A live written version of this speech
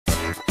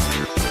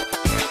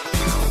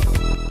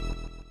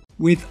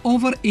with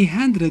over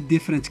 100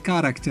 different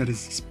characters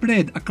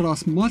spread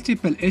across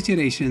multiple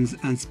iterations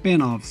and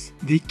spin-offs.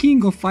 The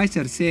King of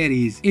Fighters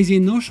series is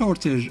in no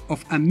shortage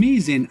of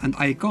amazing and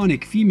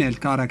iconic female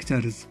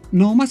characters.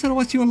 No matter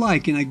what you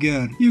like in a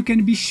girl, you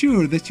can be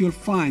sure that you'll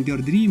find your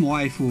dream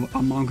waifu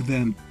among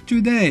them.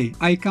 Today,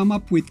 I come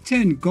up with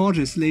 10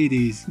 gorgeous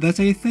ladies that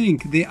I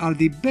think they are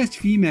the best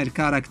female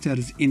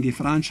characters in the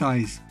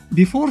franchise.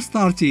 Before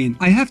starting,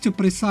 I have to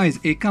precise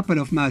a couple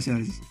of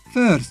matters.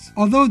 First,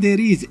 although there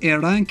is a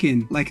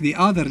ranking like the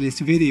other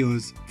list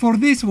videos, for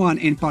this one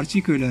in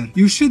particular,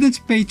 you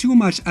shouldn't pay too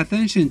much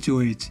attention to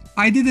it.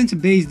 I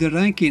didn't base the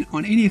ranking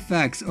on any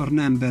facts or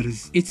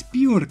numbers, it's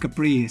pure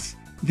caprice.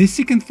 The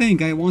second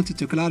thing I wanted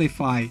to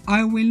clarify,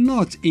 I will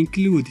not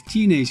include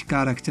teenage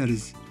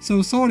characters.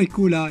 So sorry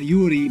Kula,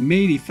 Yuri,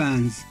 Meili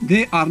fans,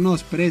 they are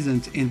not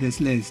present in this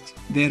list.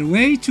 They're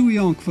way too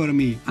young for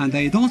me and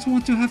I don't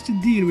want to have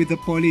to deal with the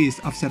police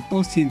after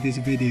posting this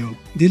video.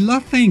 The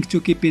last thing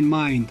to keep in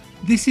mind,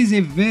 this is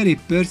a very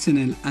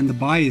personal and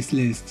biased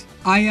list.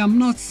 I am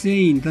not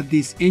saying that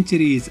these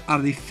entries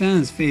are the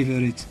fans'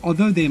 favorite,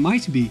 although they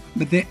might be,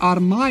 but they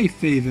are my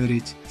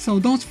favorite, so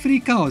don't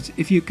freak out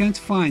if you can't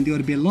find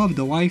your beloved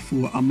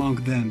waifu among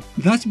them.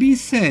 That being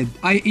said,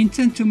 I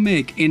intend to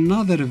make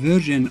another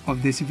version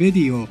of this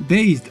video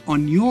based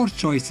on your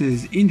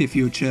choices in the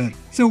future.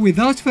 So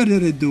without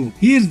further ado,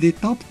 here's the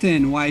top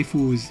 10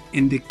 waifus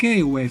in the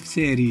K-Wave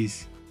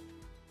series.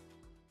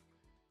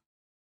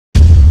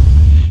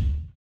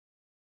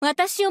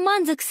 私を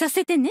満足さ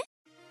せてね。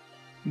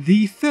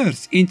 The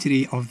first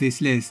entry of this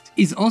list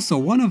is also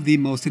one of the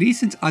most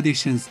recent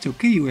additions to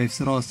K-Wave's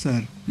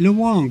roster.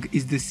 Luong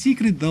is the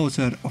secret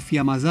daughter of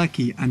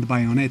Yamazaki and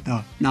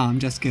Bayonetta. Nah, I'm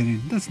just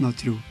kidding, that's not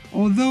true.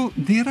 Although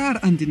there are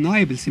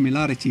undeniable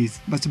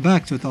similarities, but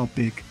back to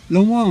topic.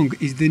 Luong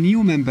is the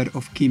new member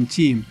of Kim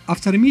Team.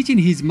 After meeting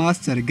his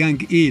master Gang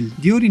Il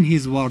during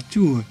his war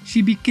tour,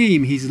 she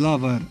became his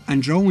lover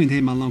and joined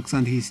him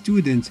alongside his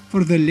student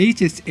for the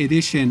latest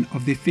edition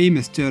of the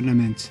famous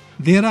tournament.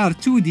 There are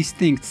two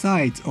distinct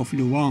sides of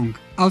Luong.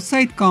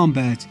 Outside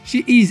combat,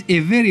 she is a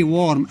very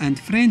warm and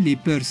friendly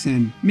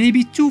person,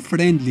 maybe too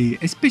friendly,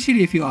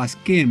 especially if you ask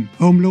Kim,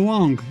 whom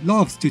Luong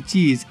loves to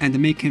tease and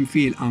make him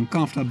feel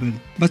uncomfortable.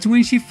 But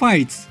when she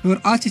fights, her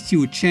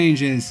attitude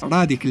changes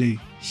radically.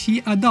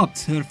 She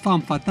adopts her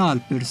femme fatale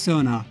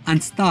persona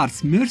and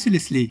starts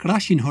mercilessly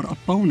crushing her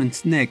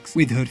opponent's necks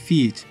with her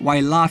feet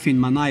while laughing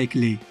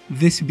maniacally.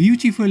 This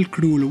beautiful,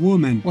 cruel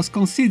woman was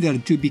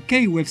considered to be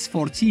K-Wave's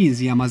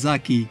 14's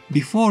Yamazaki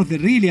before the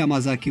real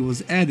Yamazaki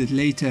was added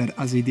later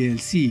as a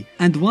DLC,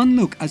 and one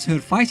look at her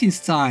fighting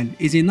style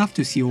is enough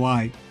to see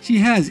why. She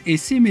has a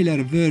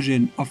similar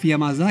version of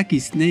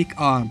Yamazaki's snake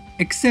arm,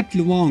 except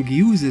Luong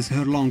uses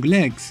her long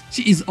legs.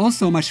 She is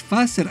also much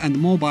faster and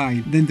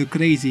mobile than the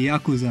crazy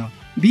Yakuza.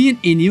 Being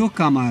a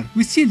newcomer,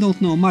 we still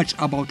don't know much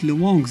about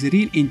Luong's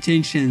real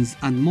intentions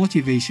and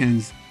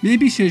motivations.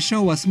 Maybe she'll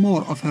show us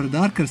more of her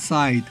darker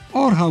side,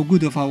 or how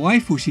good of a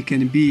waifu she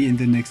can be in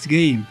the next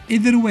game.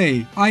 Either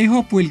way, I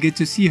hope we'll get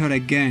to see her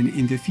again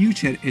in the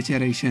future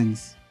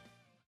iterations.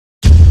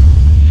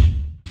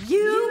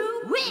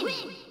 You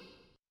win!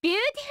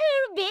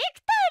 Beautiful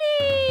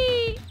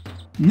victory!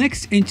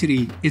 Next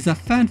entry is a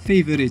fan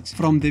favorite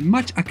from the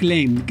much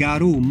acclaimed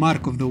Garou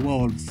Mark of the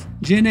Wolves.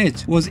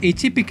 Jeanette was a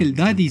typical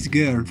daddy's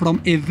girl from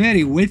a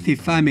very wealthy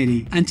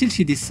family until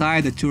she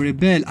decided to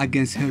rebel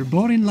against her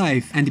boring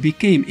life and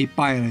became a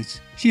pirate.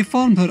 She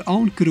formed her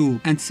own crew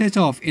and set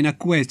off in a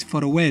quest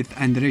for wealth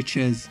and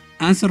riches.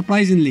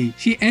 Unsurprisingly,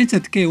 she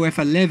entered KOF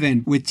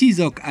 11 with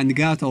Tizok and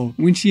Gato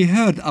when she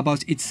heard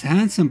about its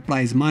handsome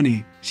prize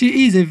money.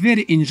 She is a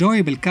very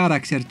enjoyable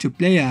character to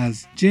play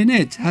as.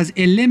 Jeanette has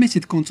a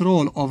limited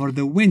control over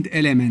the wind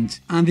element,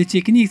 and the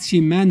techniques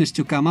she managed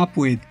to come up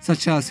with,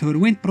 such as her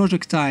wind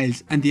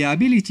projectiles and the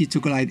ability to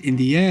glide in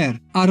the air,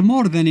 are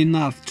more than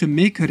enough to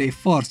make her a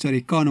force to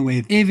reckon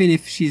with, even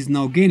if she's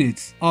no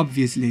Guinness,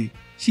 obviously.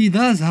 She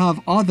does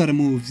have other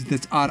moves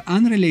that are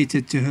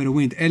unrelated to her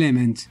wind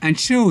element and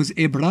shows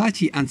a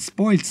bratty and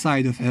spoiled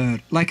side of her,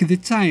 like the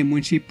time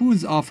when she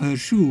pulls off her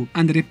shoe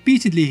and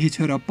repeatedly hits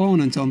her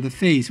opponent on the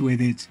face with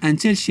it,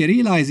 until she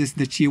realizes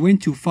that she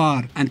went too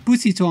far and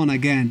puts it on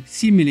again,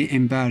 seemingly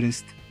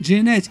embarrassed.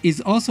 Jeanette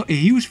is also a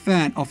huge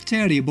fan of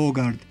Terry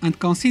Bogard and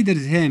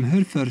considers him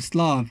her first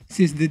love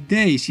since the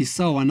day she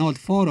saw an old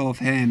photo of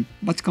him,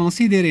 but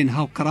considering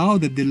how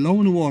crowded the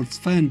Lone Wolf's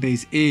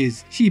fanbase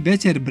is, she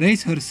better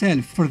brace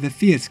herself for the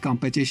fierce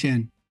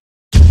competition.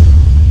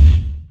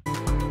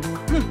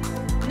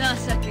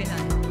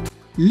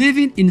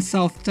 Living in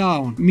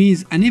Southtown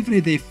means an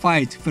everyday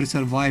fight for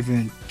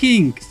survival.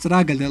 King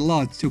struggled a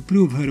lot to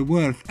prove her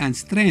worth and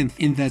strength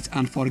in that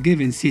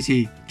unforgiving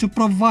city. To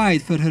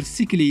provide for her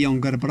sickly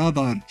younger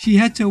brother, she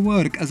had to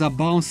work as a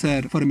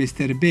bouncer for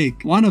Mr.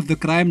 Big, one of the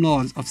crime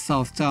lords of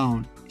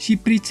Southtown. She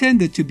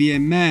pretended to be a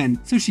man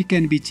so she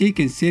can be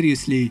taken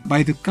seriously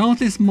by the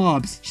countless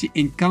mobs she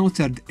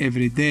encountered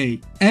every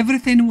day.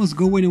 Everything was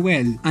going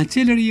well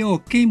until Ryo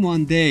came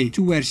one day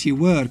to where she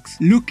works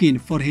looking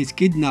for his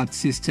kidnapped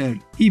sister.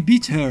 He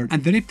beat her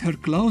and ripped her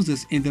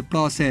clothes in the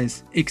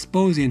process,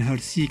 exposing her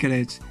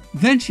secrets.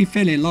 Then she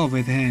fell in love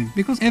with him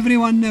because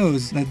everyone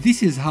knows that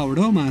this is how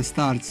romance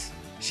starts.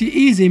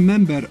 She is a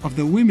member of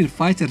the women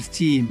fighters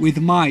team with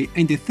Mai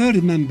and the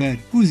third member,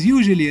 who's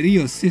usually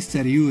Ryo's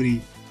sister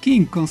Yuri.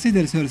 King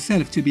considers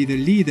herself to be the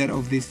leader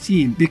of this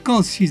team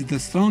because she's the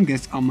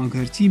strongest among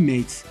her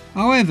teammates.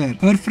 However,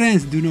 her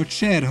friends do not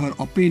share her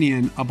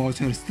opinion about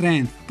her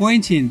strength,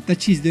 pointing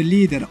that she's the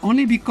leader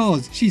only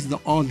because she's the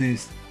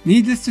oldest.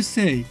 Needless to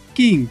say,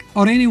 King,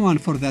 or anyone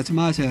for that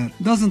matter,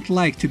 doesn't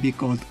like to be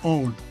called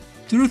old.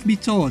 Truth be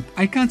told,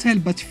 I can't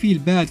help but feel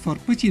bad for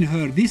putting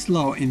her this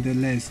low in the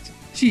list.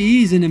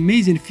 She is an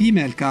amazing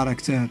female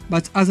character,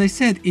 but as I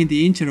said in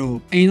the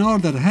intro, an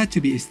order had to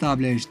be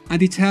established,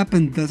 and it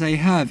happened that I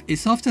have a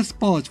softer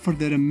spot for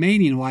the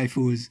remaining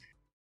waifus.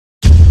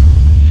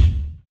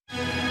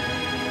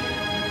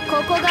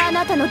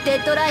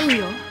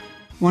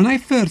 When I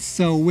first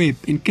saw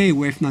Whip in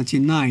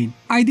KOF99,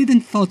 I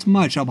didn't thought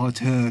much about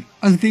her.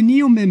 As the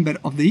new member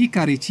of the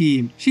Ikari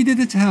team, she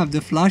didn't have the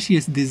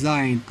flashiest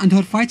design and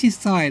her fighting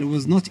style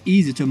was not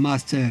easy to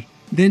master.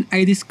 Then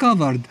I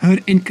discovered her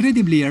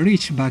incredibly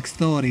rich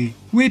backstory.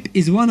 Whip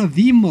is one of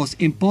the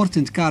most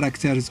important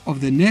characters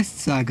of the Nest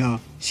saga.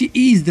 She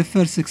is the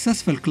first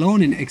successful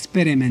cloning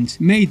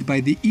experiment made by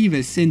the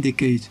Evil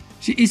Syndicate.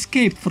 She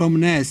escaped from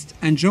Nest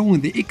and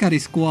joined the Ikari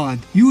squad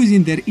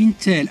using their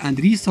intel and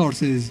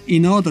resources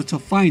in order to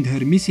find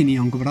her missing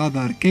young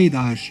brother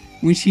K-Dash.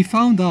 When she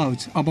found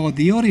out about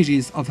the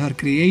origins of her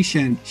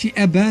creation, she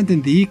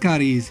abandoned the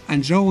Ikaris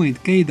and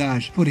joined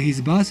K-Dash for his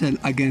battle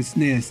against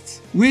Nests.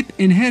 Whip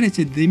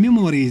inherited the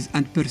memories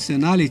and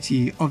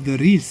personality of the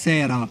real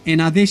Sarah, in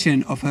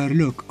addition of her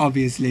look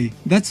obviously.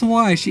 That's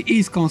why she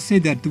is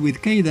considered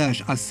with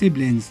K-Dash as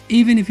siblings,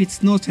 even if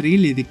it's not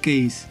really the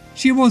case.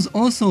 She was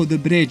also the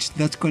bridge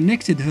that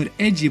connected her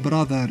edgy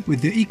brother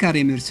with the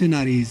Ikari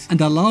mercenaries and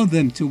allowed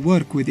them to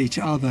work with each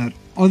other.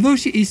 Although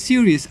she is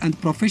serious and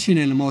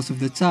professional most of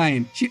the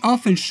time, she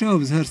often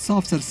shows her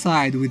softer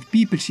side with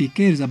people she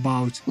cares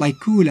about, like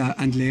Kula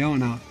and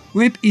Leona.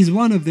 Whip is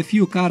one of the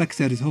few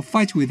characters who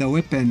fight with a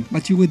weapon,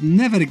 but you would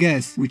never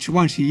guess which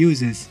one she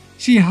uses.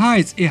 She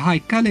hides a high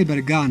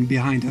caliber gun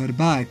behind her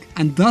back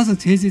and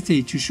doesn't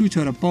hesitate to shoot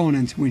her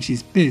opponent when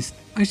she's pissed,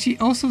 and she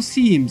also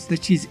seems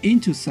that she's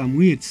into some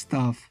weird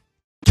stuff.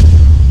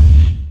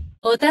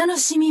 お楽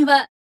しみ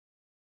は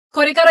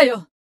これから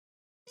よ。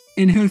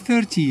 In her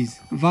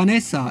 30s,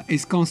 Vanessa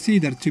is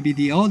considered to be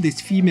the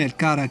oldest female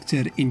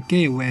character in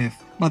KOF,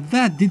 but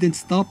that didn't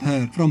stop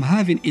her from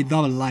having a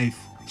double life.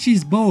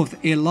 She's both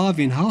a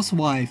loving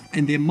housewife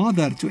and a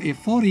mother to a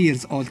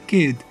 4-year-old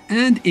kid,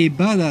 and a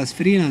badass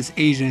freelance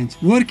agent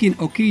working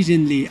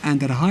occasionally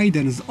under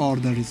Hayden's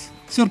orders.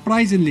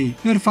 Surprisingly,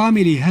 her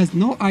family has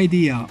no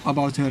idea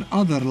about her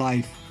other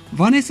life.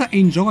 Vanessa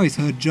enjoys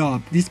her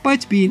job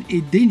despite being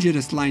a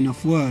dangerous line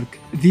of work.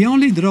 The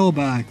only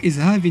drawback is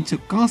having to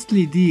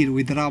constantly deal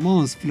with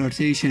Ramon's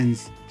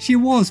flirtations. She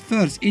was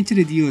first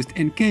introduced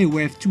in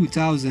KOF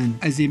 2000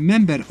 as a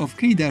member of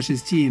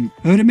K-Dash's team.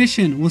 Her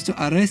mission was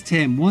to arrest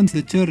him once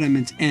the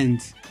tournament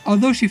ends.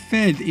 Although she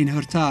failed in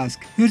her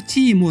task, her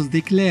team was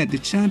declared the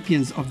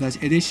champions of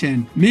that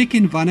edition,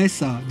 making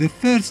Vanessa the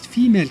first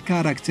female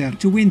character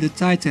to win the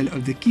title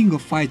of the King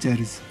of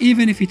Fighters,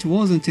 even if it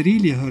wasn't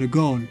really her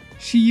goal.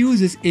 She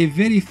uses a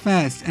very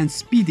fast and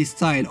speedy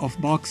style of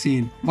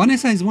boxing.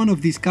 Vanessa is one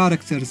of these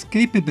characters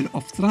capable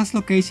of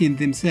translocating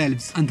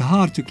themselves and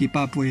hard to keep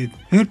up with.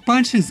 Her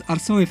punches are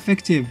so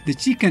effective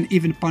that she can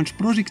even punch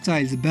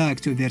projectiles back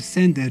to their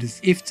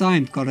senders if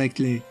timed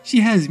correctly.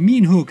 She has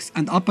mean hooks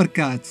and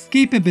uppercuts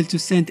capable to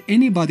send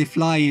anybody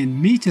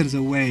flying meters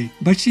away,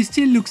 but she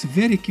still looks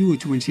very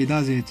cute when she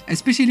does it,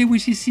 especially when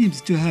she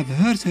seems to have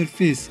hurt her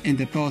fists in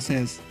the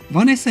process.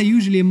 Vanessa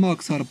usually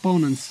mocks her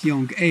opponent's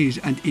young age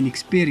and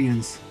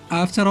inexperience.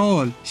 After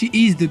all, she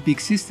is the big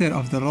sister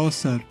of the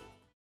roster.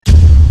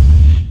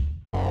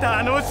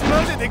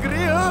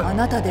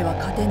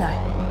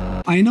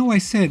 I know I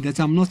said that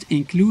I'm not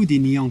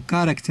including young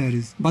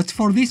characters, but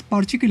for this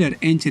particular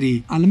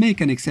entry, I'll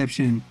make an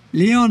exception.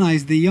 Leona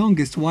is the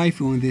youngest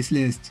waifu on this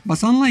list,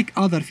 but unlike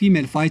other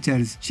female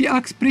fighters, she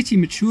acts pretty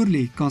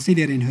maturely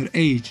considering her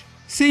age.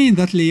 Saying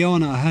that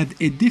Leona had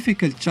a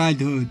difficult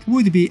childhood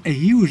would be a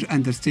huge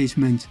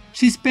understatement.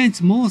 She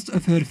spent most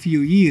of her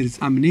few years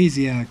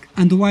amnesiac,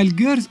 and while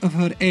girls of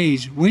her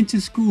age went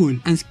to school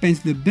and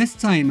spent the best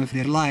time of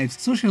their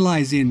lives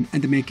socializing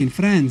and making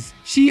friends,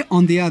 she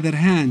on the other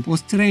hand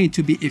was trained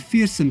to be a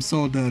fearsome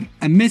soldier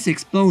amidst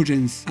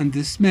explosions and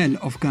the smell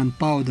of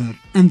gunpowder.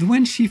 And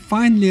when she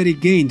finally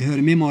regained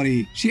her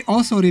memory, she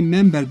also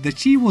remembered that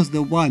she was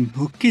the one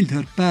who killed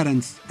her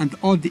parents and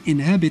all the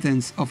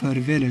inhabitants of her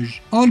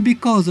village, all because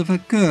because of a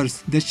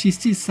curse that she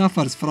still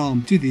suffers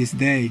from to this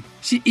day.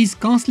 She is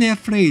constantly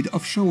afraid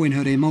of showing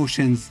her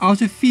emotions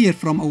out of fear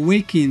from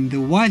awakening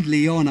the wild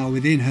Leona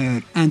within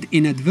her and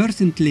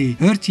inadvertently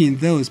hurting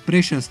those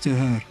precious to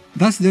her.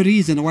 That's the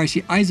reason why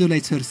she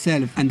isolates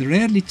herself and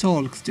rarely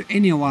talks to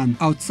anyone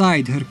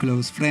outside her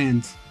close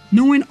friends.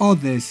 Knowing all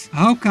this,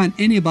 how can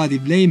anybody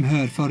blame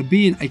her for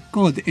being a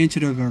cold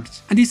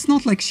introvert? And it's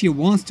not like she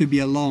wants to be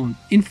alone.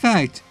 In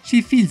fact,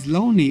 she feels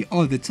lonely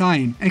all the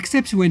time,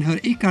 except when her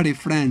Ikari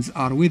friends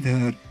are with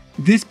her.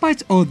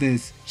 Despite all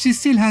this, she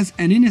still has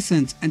an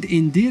innocent and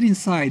endearing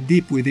side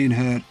deep within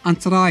her,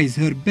 and tries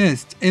her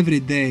best every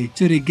day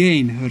to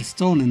regain her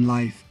stolen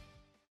life.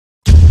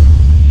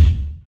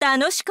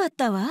 楽しかっ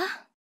たわ。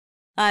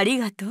あり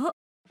がとう。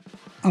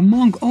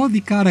 Among all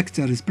the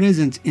characters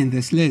present in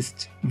this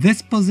list,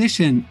 this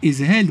position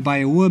is held by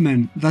a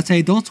woman that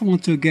I don't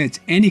want to get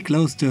any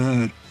close to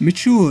her.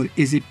 Mature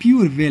is a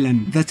pure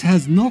villain that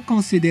has no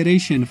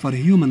consideration for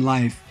human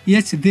life,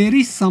 yet there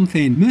is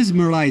something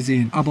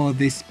mesmerizing about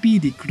this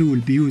speedy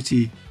cruel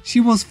beauty. She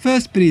was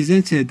first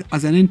presented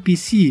as an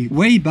NPC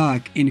way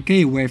back in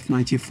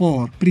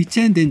KOF94,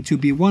 pretending to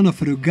be one of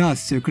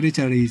Rugal's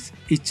secretaries.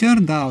 It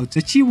turned out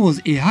that she was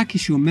a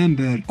Hakishu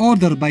member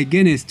ordered by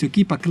Genis to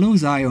keep a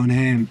close eye on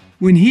him.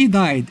 When he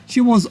died,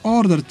 she was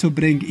ordered to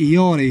bring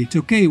Iori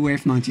to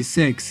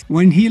KOF96.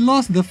 When he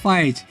lost the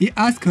fight, he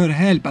asked her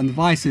help and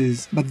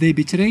advices, but they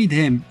betrayed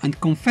him and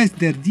confessed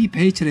their deep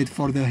hatred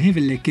for the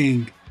Heavenly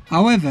King.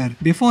 However,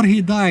 before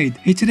he died,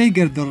 he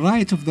triggered the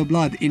Riot of the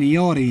Blood in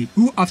Iori,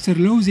 who after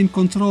losing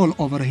control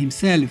over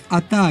himself,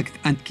 attacked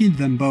and killed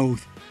them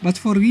both. But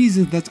for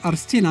reasons that are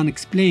still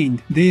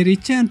unexplained, they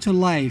returned to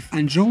life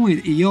and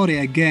joined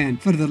Iori again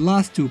for the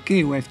last two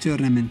KOF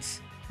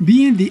tournaments.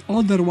 Being the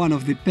older one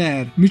of the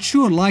pair,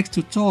 Mature likes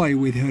to toy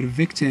with her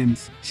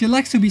victims. She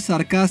likes to be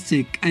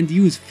sarcastic and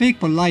use fake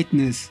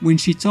politeness when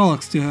she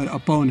talks to her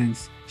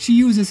opponents. She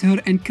uses her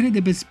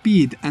incredible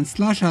speed and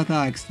slash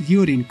attacks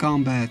during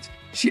combat.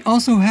 She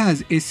also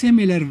has a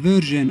similar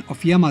version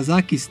of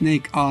Yamazaki's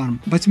snake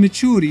arm, but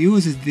Mature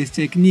uses this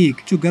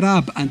technique to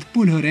grab and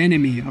pull her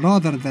enemy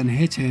rather than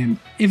hit him.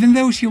 Even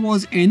though she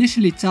was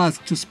initially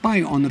tasked to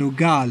spy on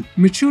Rugal,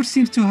 Mature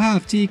seems to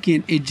have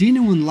taken a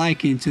genuine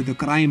liking to the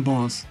crime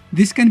boss.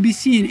 This can be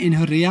seen in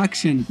her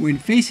reaction when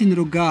facing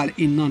Rugal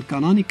in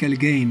non-canonical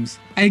games.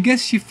 I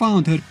guess she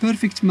found her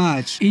perfect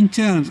match in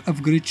terms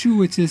of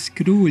gratuitous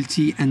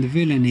cruelty and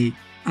villainy,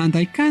 and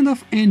I kind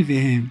of envy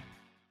him.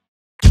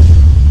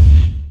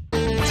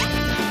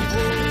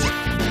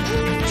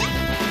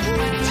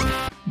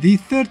 The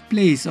third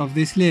place of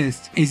this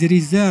list is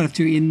reserved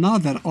to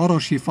another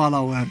Orochi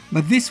follower,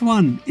 but this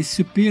one is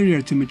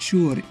superior to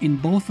Mature in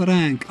both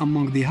rank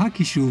among the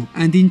Hakishu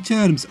and in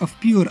terms of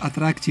pure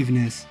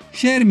attractiveness.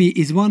 Shermie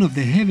is one of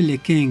the Heavenly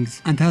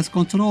Kings and has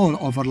control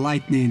over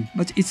lightning,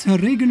 but it's her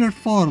regular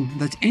form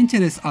that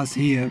interests us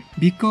here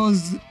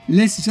because,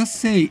 let's just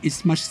say,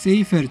 it's much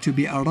safer to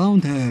be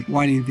around her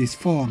while in this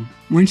form.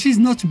 When she's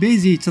not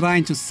busy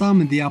trying to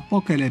summon the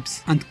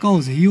apocalypse and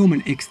cause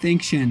human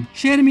extinction,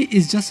 Shermie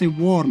is just a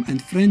warm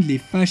and friendly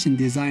fashion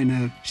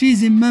designer. She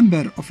is a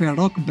member of a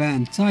rock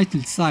band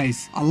titled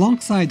Size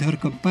alongside her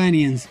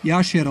companions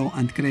Yashiro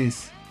and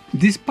Chris.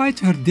 Despite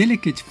her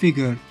delicate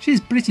figure, she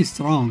is pretty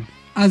strong.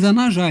 As an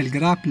agile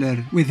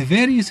grappler with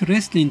various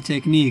wrestling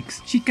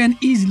techniques, she can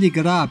easily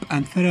grab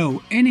and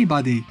throw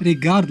anybody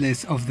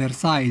regardless of their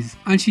size,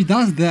 and she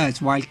does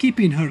that while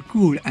keeping her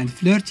cool and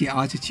flirty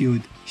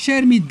attitude.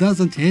 Shermie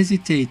doesn't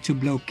hesitate to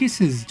blow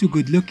kisses to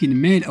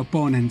good-looking male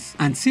opponents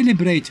and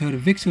celebrate her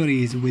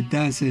victories with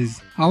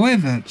dances.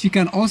 However, she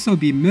can also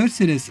be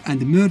merciless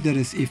and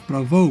murderous if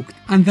provoked,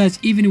 and that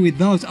even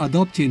without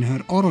adopting her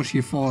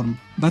Orochi form.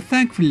 But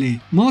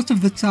thankfully, most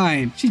of the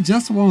time, she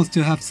just wants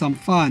to have some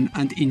fun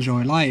and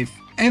enjoy life.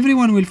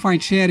 Everyone will find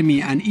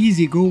Shermie an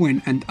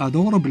easygoing and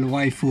adorable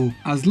waifu,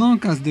 as long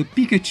as the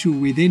Pikachu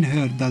within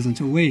her doesn't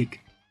awake.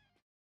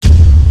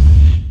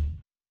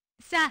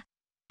 さあ、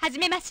始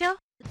めましょう。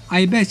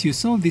 I bet you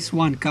saw this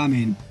one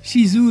coming.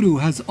 Shizuru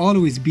has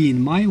always been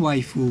my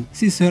waifu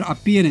since her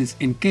appearance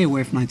in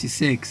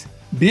KOF96,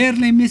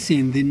 barely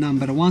missing the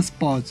 #1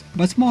 spot,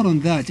 but more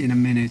on that in a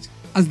minute.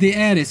 As the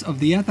heiress of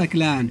the Yata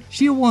clan,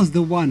 she was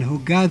the one who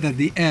gathered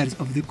the heirs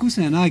of the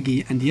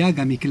Kusanagi and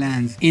Yagami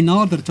clans in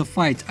order to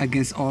fight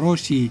against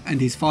Orochi and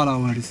his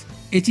followers.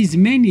 It is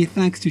mainly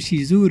thanks to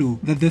Shizuru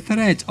that the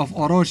threat of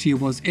Orochi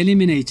was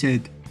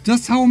eliminated.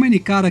 Just how many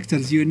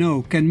characters you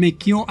know can make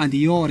Kyo and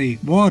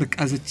Iori work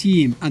as a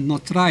team and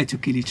not try to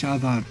kill each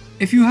other?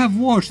 If you have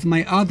watched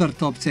my other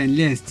top 10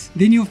 lists,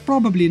 then you've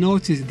probably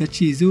noticed that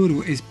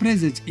Shizuru is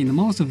present in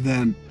most of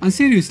them. And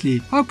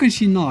seriously, how can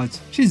she not?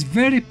 She's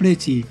very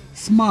pretty,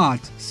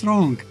 smart,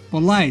 strong,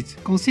 polite,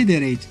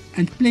 considerate,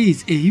 and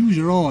plays a huge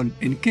role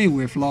in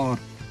KOF lore.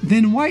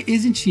 Then why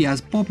isn't she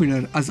as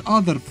popular as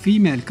other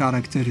female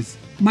characters?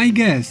 My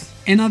guess,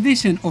 in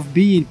addition of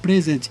being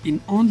present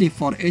in only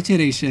 4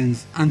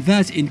 iterations, and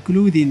that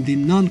including the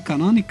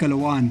non-canonical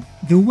one,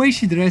 The way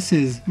she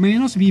dresses may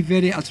not be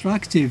very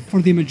attractive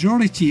for the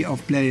majority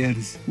of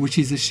players, which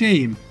is a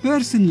shame.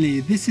 Personally,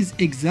 this is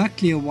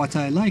exactly what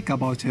I like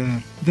about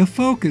her. The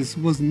focus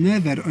was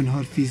never on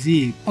her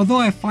physique,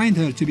 although I find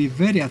her to be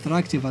very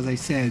attractive as I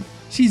said.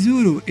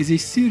 Chizuru is a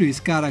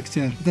serious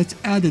character that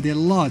added a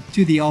lot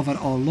to the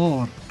overall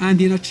lore, and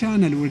in a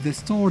channel where the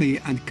story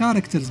and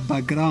character's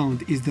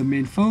background is the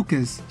main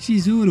focus,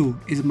 Chizuru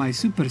is my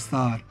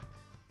superstar.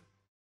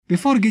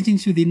 Before getting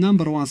to the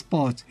number 1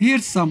 spot,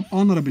 here's some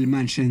honorable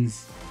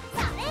mentions.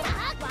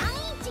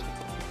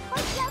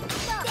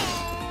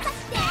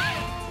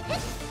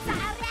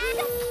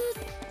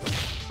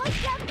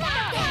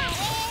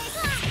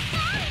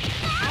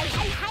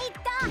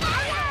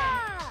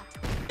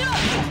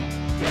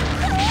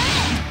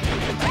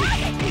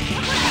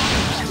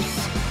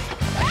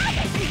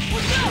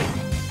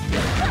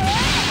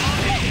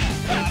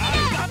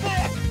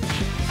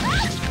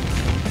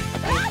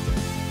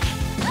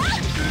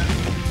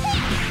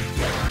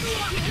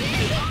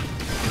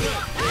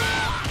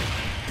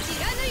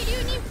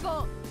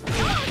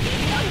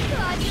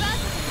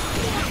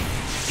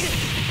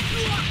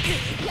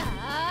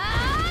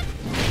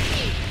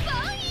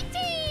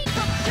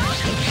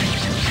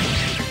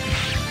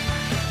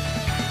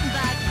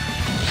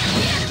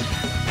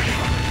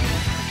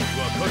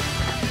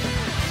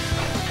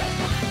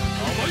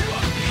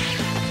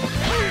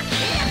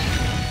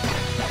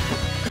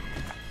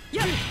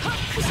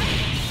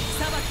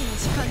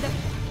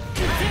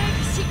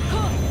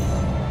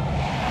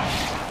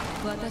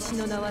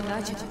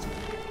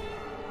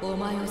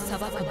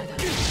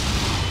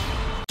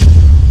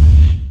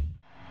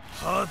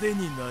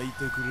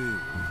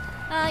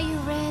 Are you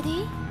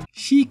ready?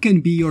 She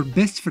can be your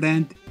best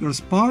friend, your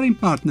sparring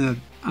partner,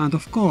 and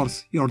of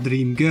course, your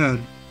dream girl.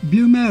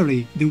 Blue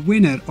Mary, the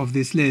winner of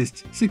this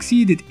list,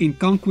 succeeded in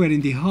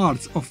conquering the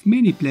hearts of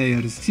many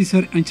players since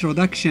her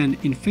introduction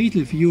in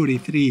Fatal Fury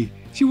 3.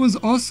 She was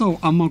also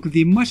among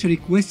the much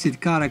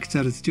requested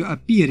characters to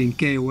appear in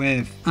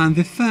KOF, and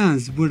the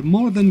fans were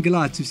more than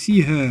glad to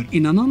see her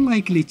in an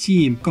unlikely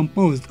team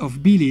composed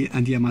of Billy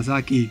and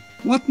Yamazaki.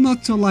 What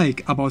not to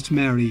like about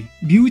Mary?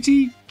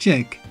 Beauty?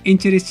 Check.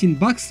 Interesting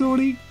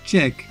backstory?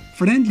 Check.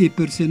 Friendly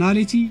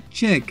personality?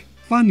 Check.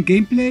 Fun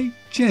gameplay?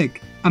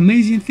 Check.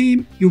 Amazing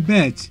theme? You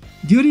bet.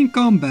 During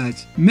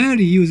combat,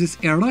 Mary uses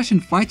a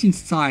Russian fighting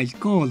style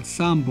called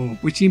Sambo,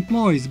 which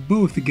employs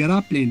both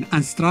grappling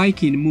and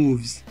striking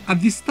moves.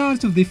 At the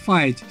start of the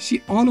fight,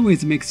 she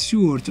always makes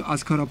sure to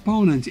ask her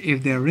opponent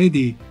if they're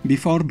ready,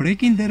 before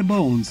breaking their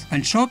bones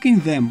and shocking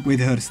them with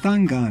her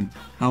stun gun.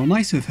 How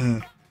nice of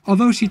her.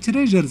 Although she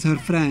treasures her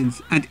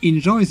friends and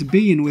enjoys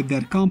being with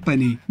their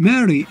company,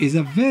 Mary is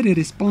a very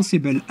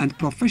responsible and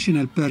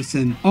professional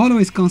person,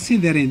 always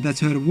considering that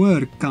her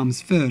work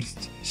comes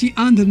first. She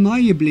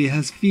undeniably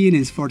has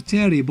feelings for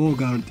Terry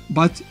Bogard,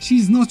 but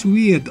she's not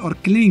weird or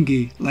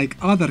clingy like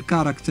other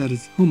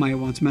characters whom I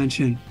won't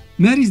mention.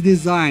 Mary's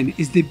design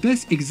is the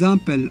best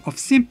example of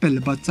simple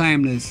but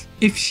timeless.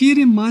 If she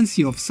reminds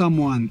you of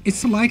someone,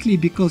 it's likely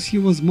because she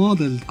was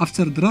modeled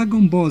after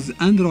Dragon Ball's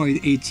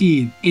Android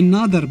 18,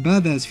 another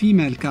badass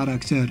female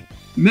character.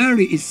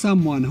 Mary is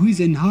someone who is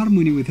in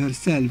harmony with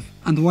herself,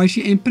 and while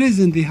she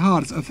imprisoned the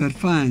hearts of her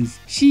fans,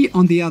 she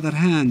on the other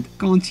hand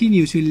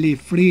continues to live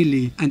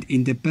freely and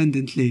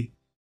independently.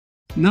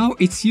 Now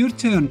it's your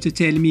turn to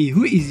tell me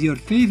who is your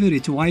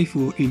favorite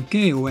waifu in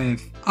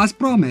KOF. As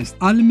promised,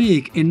 I'll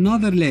make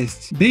another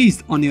list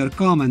based on your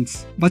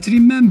comments, but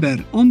remember,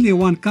 only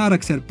one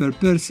character per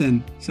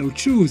person, so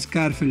choose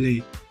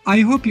carefully.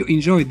 I hope you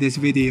enjoyed this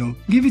video.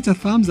 Give it a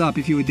thumbs up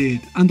if you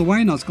did, and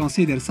why not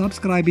consider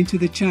subscribing to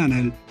the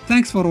channel.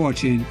 Thanks for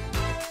watching.